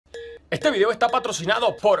Este video está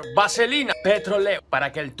patrocinado por Vaselina Petroleo,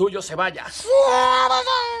 para que el tuyo se vaya.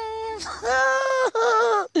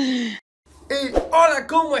 Y hola,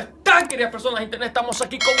 ¿cómo están, queridas personas de internet? Estamos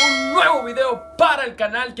aquí con un nuevo video para el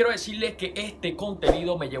canal. Quiero decirles que este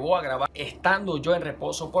contenido me llevó a grabar estando yo en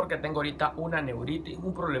reposo porque tengo ahorita una neuritis,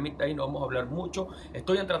 un problemita ahí, no vamos a hablar mucho.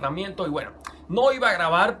 Estoy en tratamiento y bueno, no iba a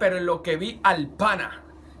grabar, pero en lo que vi al pana,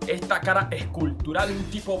 esta cara escultural, un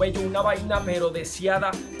tipo bello, una vaina pero deseada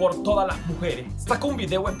por todas las mujeres, sacó un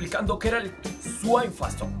video explicando que era el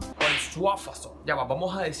Suanfonson o el Suanfonson. Ya va,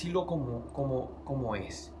 vamos a decirlo como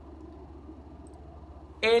es.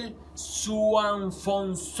 El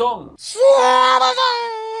Suanfonson.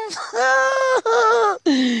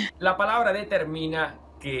 La palabra determina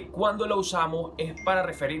que cuando la usamos es para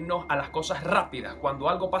referirnos a las cosas rápidas, cuando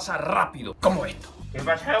algo pasa rápido, como esto. ¿Qué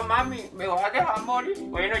pasó, mami? ¿Me vas a dejar morir?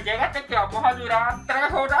 Bueno, llégate que vamos a durar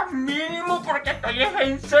 3 horas mínimo porque estoy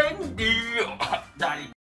encendido. Dale.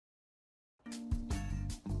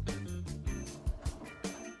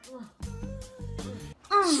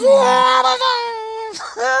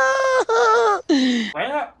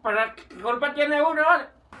 Bueno, pero ¿qué culpa tiene uno?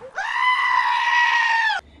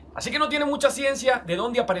 Así que no tiene mucha ciencia de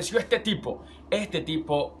dónde apareció este tipo. Este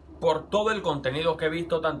tipo, por todo el contenido que he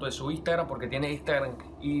visto, tanto en su Instagram, porque tiene Instagram,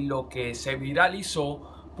 y lo que se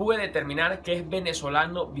viralizó, pude determinar que es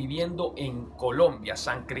venezolano viviendo en Colombia,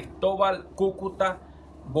 San Cristóbal, Cúcuta,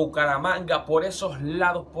 Bucaramanga, por esos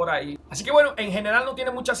lados por ahí. Así que bueno, en general no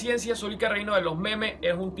tiene mucha ciencia. Su única reino de los memes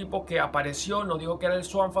es un tipo que apareció, nos dijo que era el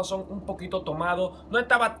Suanfonson, un poquito tomado. No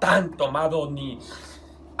estaba tan tomado ni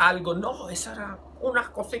algo, no, eso era unas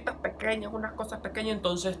cositas pequeñas,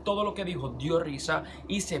 entonces todo lo que dijo dio risa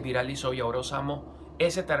y se viralizó, y ahora usamos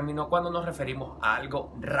ese término cuando nos referimos a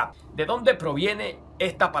algo rápido. ¿De dónde proviene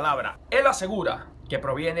esta palabra? Él asegura que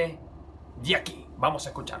proviene de aquí. Vamos a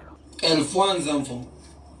escucharlo. El Suanfonson.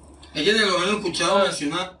 Hay quienes lo han escuchado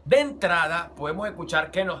mencionar. De entrada podemos escuchar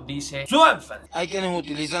que nos dice Suanfonson. Hay quienes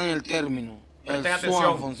utilizan el término el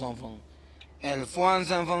Suanfonson, el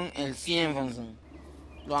Suanfonson, el Suanfonson.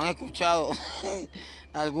 Lo han escuchado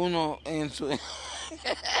algunos en su... O sea,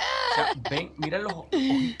 ven, mira los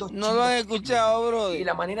ojitos. No lo han escuchado, bro. Y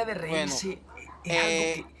la manera de reírse es algo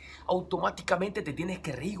que automáticamente te tienes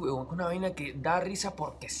que reír, weón. Es una vaina que da risa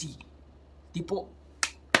porque sí. Tipo,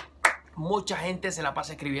 mucha gente se la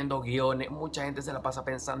pasa escribiendo guiones, mucha gente se la pasa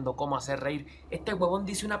pensando cómo hacer reír. Este huevón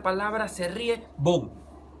dice una palabra, se ríe, ¡boom!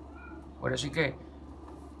 Por eso es que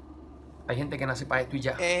hay gente que nace para esto y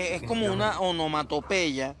ya. Es como una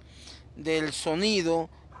onomatopeya del sonido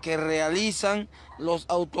que realizan los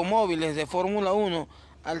automóviles de Fórmula 1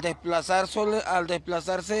 al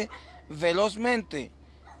desplazarse velozmente.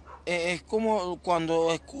 Es como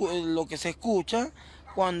cuando lo que se escucha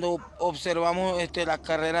cuando observamos las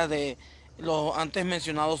carreras de los antes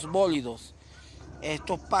mencionados bólidos.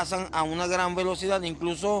 Estos pasan a una gran velocidad,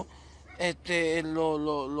 incluso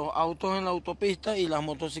los autos en la autopista y las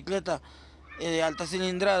motocicletas de alta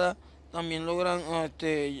cilindrada también logran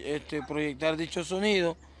proyectar dicho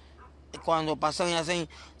sonido cuando pasan y hacen.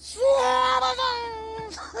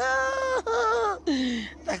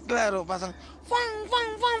 ¿Está claro? Pasan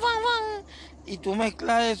y tú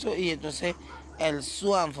mezclas eso y entonces el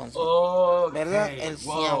Suanfonson, ¿verdad? El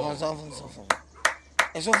Suanfonson.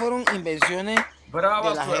 Esos fueron invenciones de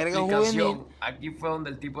la jerga juvenil. Aquí fue donde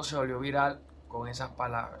el tipo se volvió viral con esas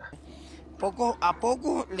palabras. Poco a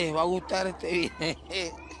poco les va a gustar este video.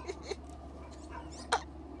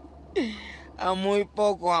 a muy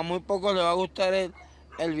poco les va a gustar el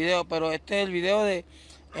video, pero este es el video de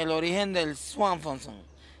el origen del Suanfonson.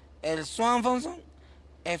 El Suanfonson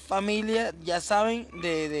es familia, ya saben,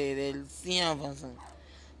 del Suanfonson.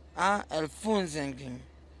 El Funsen.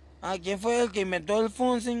 ¿Quién fue el que inventó el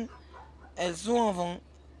Funsen? El Suanfonson.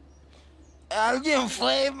 Alguien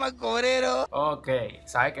fue, macobrero. Ok,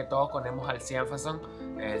 sabe que todos conocemos al Suanfonson.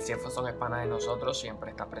 El Suanfonson es pana de nosotros,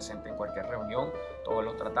 siempre está presente en cualquier reunión. Todos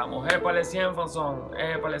lo tratamos. ¡Épale, Suanfonson!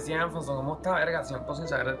 ¡Épale, Suanfonson! ¿Cómo está, verga? Suanfonson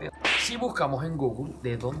sagrado. Si buscamos en Google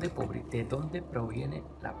de dónde proviene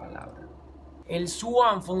la palabra, el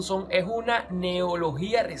Suanfonson es una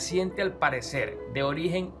neología reciente, al parecer, de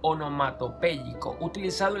origen onomatopéyico,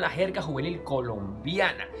 utilizado en la jerga juvenil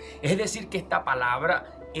colombiana. Es decir, que esta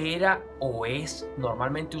palabra era o es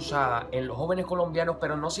normalmente usada en los jóvenes colombianos,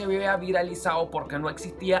 pero no se había viralizado porque no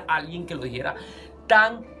existía alguien que lo dijera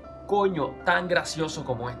tan tan gracioso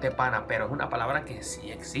como este pana. Pero es una palabra que sí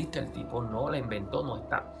existe, el tipo no la inventó, no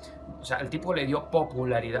está. O sea, el tipo le dio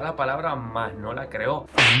popularidad a la palabra, más no la creó.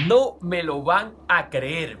 No me lo van a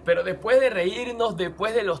creer, pero después de reírnos,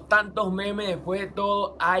 después de los tantos memes, después de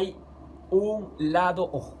todo, hay un lado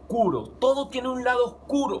oscuro. Todo tiene un lado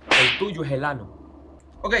oscuro. El tuyo es el ano.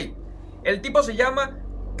 Ok, el tipo se llama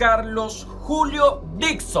Carlos Julio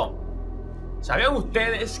Dixon. ¿Sabían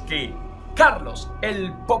ustedes que Carlos,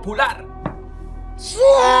 el popular,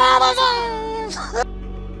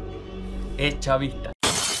 es chavista?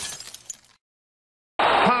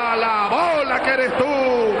 ¡A la bola que eres tú!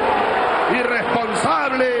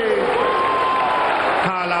 ¡Irresponsable!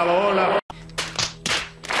 ¡A la bola!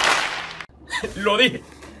 Lo dije.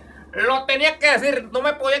 Lo tenía que decir. No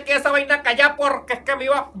me podía quedar esa vaina callada porque es que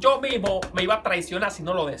yo mismo me iba a traicionar si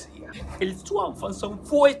no lo decía. El Suanfonson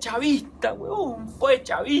fue chavista, weón. Fue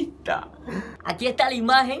chavista. Aquí está la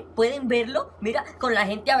imagen, pueden verlo. Mira, con la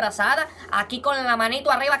gente abrazada. Aquí con la manito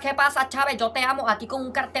arriba. ¿Qué pasa, Chávez? Yo te amo. Aquí con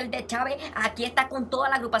un cartel de Chávez. Aquí está con toda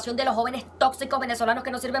la agrupación de los jóvenes tóxicos venezolanos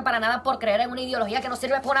que no sirven para nada por creer en una ideología que no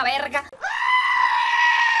sirve para una verga.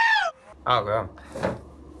 Ah, weón.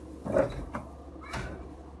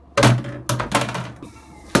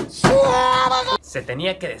 Se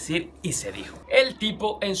tenía que decir y se dijo. El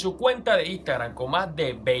tipo en su cuenta de Instagram con más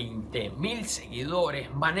de 20.000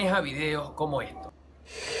 seguidores maneja videos como estos.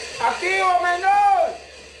 ¡Activo, menor!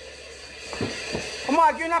 Vamos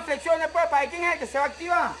aquí una flexión después. ¿Para quién es el que se va a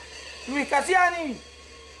activar? Luis Casiani.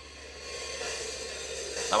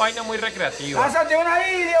 Una vaina muy recreativa. ¡Lánzate una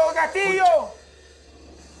video, Castillo!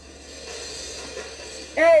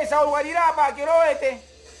 Saúl Guarirapa, quiero verte.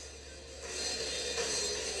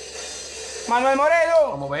 Manuel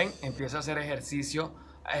Moreno. Como ven, empieza a hacer ejercicio,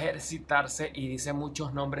 a ejercitarse y dice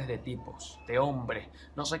muchos nombres de tipos, de hombres.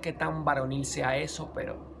 No sé qué tan varonil sea eso,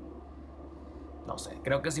 pero no sé.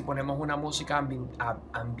 Creo que si ponemos una música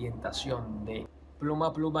ambientación de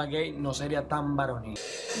pluma pluma gay, no sería tan varonil.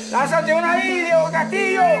 Lánzate una video,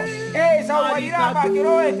 Castillo. Saúl Guarirapa,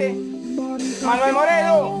 quiero verte. Manuel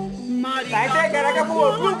Moreno. La gente de Caracas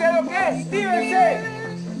Fútbol Club, ¿qué es lo que es? ¡Tívense!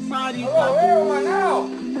 No lo veo, manao.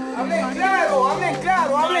 Hablen claro, hablen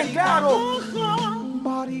claro, hablen claro.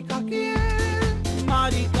 Marica quién,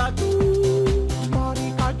 marica tú,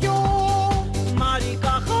 marica yo,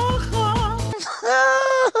 marica jaja.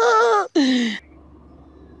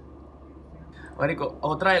 Marico,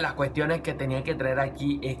 otra de las cuestiones que tenía que traer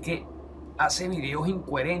aquí es que hace videos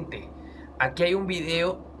incoherentes. Aquí hay un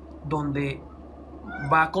video donde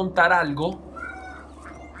va a contar algo.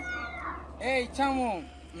 Ey, chamo,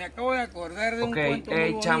 me acabo de acordar de un cuento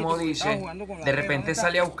muy chamo bonito, dice, de repente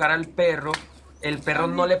sale a buscar al perro, el perro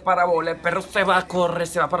no le para bola, el perro se va, corre,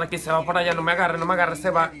 se va para aquí, se va para allá, no me agarre, se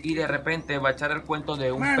va, y de repente va a echar el cuento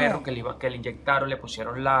de un perro que le inyectaron, le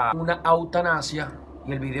pusieron una eutanasia,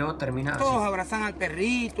 y el video termina así. Todos abrazan al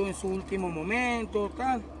perrito en su último momento,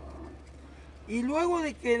 tal. Y luego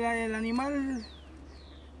de que el animal,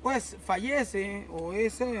 pues, fallece, o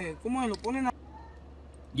ese, ¿cómo lo ponen?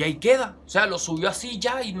 Y ahí queda, o sea, lo subió así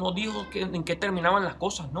ya y no dijo en qué terminaban las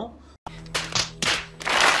cosas, ¿no?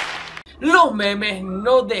 Los memes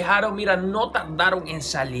no dejaron, mira, no tardaron en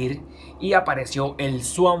salir y apareció el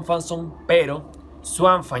Suanfonson, pero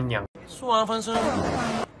Suanfañán. Suanfonson.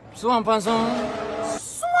 Suanfonson.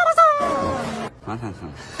 Suanfonson.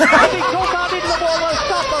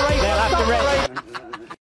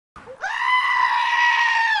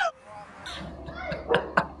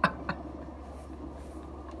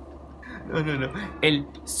 No. El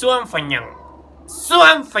Suanfañán.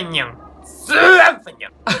 Suanfañán.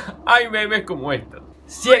 Suanfañán. Hay memes como estos.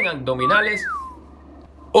 100 abdominales.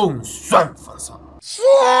 Un Suanfonson.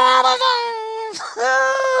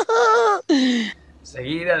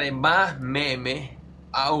 Seguida de más memes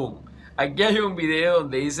aún. Aquí hay un video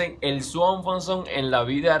donde dicen el Suanfonson en la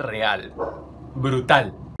vida real.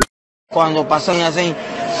 Brutal. Cuando pasan y hacen...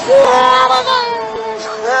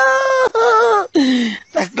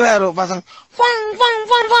 Está claro, pasan...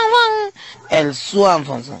 El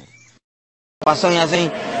Suanfonson. Pasan y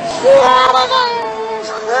hacen...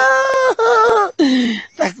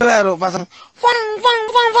 Está claro, pasan...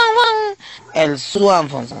 El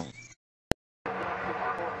Suanfonson.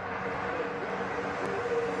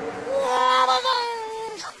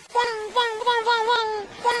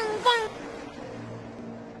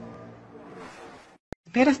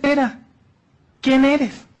 Espera. ¿Quién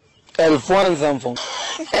eres? El Suanfonson.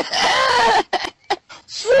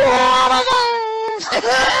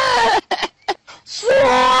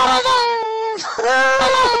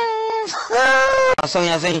 Pasan y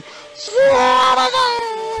hacen...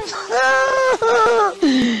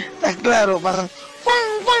 Está claro, pasan...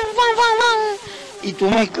 Y tú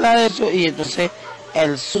mezclas eso y entonces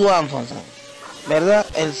el Suanfonson, ¿verdad?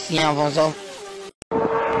 El Suanfonson.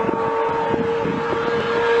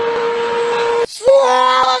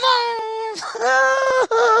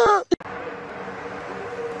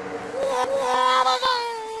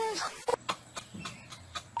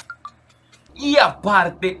 Y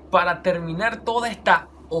aparte, para terminar toda esta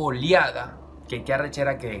oleada, que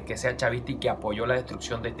arrechera que sea chavista y que apoyó la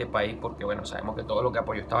destrucción de este país, porque bueno, sabemos que todo lo que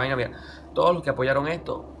apoyó esta vaina, mira, todos los que apoyaron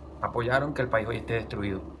esto, apoyaron que el país hoy esté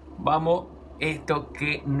destruido. Vamos, esto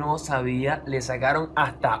que no sabía, le sacaron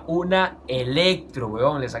hasta una electro,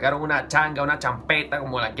 weón, le sacaron una changa, una champeta,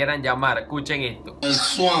 como la quieran llamar. Escuchen esto. El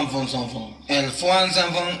Suanfonson, el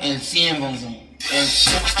Suanfonson, el Suanfonson,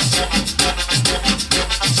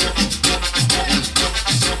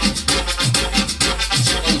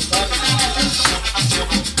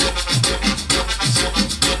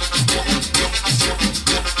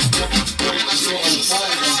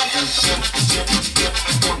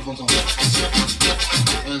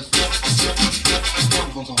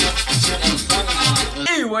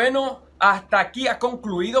 Y bueno, hasta aquí ha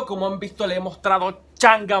concluido. Como han visto, le he mostrado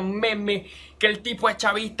changa, meme, que el tipo es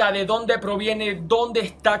chavista, de dónde proviene, dónde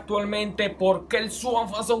está actualmente, por qué el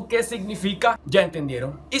Suanfonson, qué significa. Ya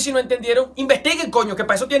entendieron. Y si no entendieron, investiguen, coño, que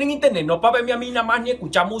para eso tienen internet, no para verme a mí nada más, ni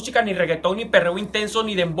escuchar música, ni reggaetón, ni perreo intenso,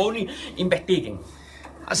 ni dembow, ni investiguen.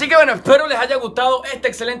 Así que bueno, espero les haya gustado este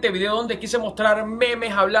excelente video donde quise mostrar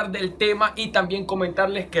memes, hablar del tema y también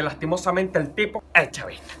comentarles que lastimosamente el tipo es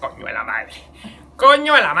chavista, coño de la madre.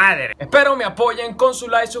 ¡Coño de la madre! Espero me apoyen con su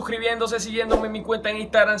like, suscribiéndose, siguiéndome en mi cuenta en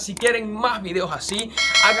Instagram. Si quieren más videos así,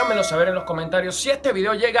 háganmelo saber en los comentarios. Si este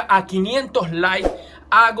video llega a 500 likes,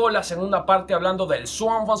 hago la segunda parte hablando del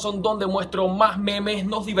Suanfonson, donde muestro más memes,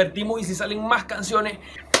 nos divertimos y si salen más canciones,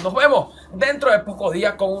 nos vemos dentro de pocos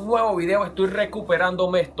días con un nuevo video. Estoy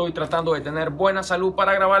recuperándome, estoy tratando de tener buena salud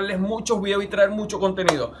para grabarles muchos videos y traer mucho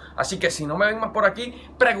contenido. Así que si no me ven más por aquí,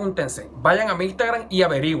 pregúntense, vayan a mi Instagram y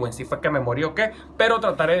averigüen si fue que me morí o qué. Pero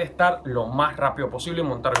trataré de estar lo más rápido posible y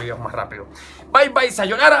montar videos más rápido. Bye bye,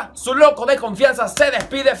 sayonara, su loco de confianza se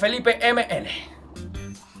despide, Felipe ML.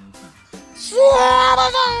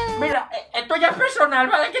 Mira, esto ya es personal,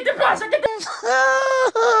 ¿vale? ¿Qué te pasa? ¿Qué te...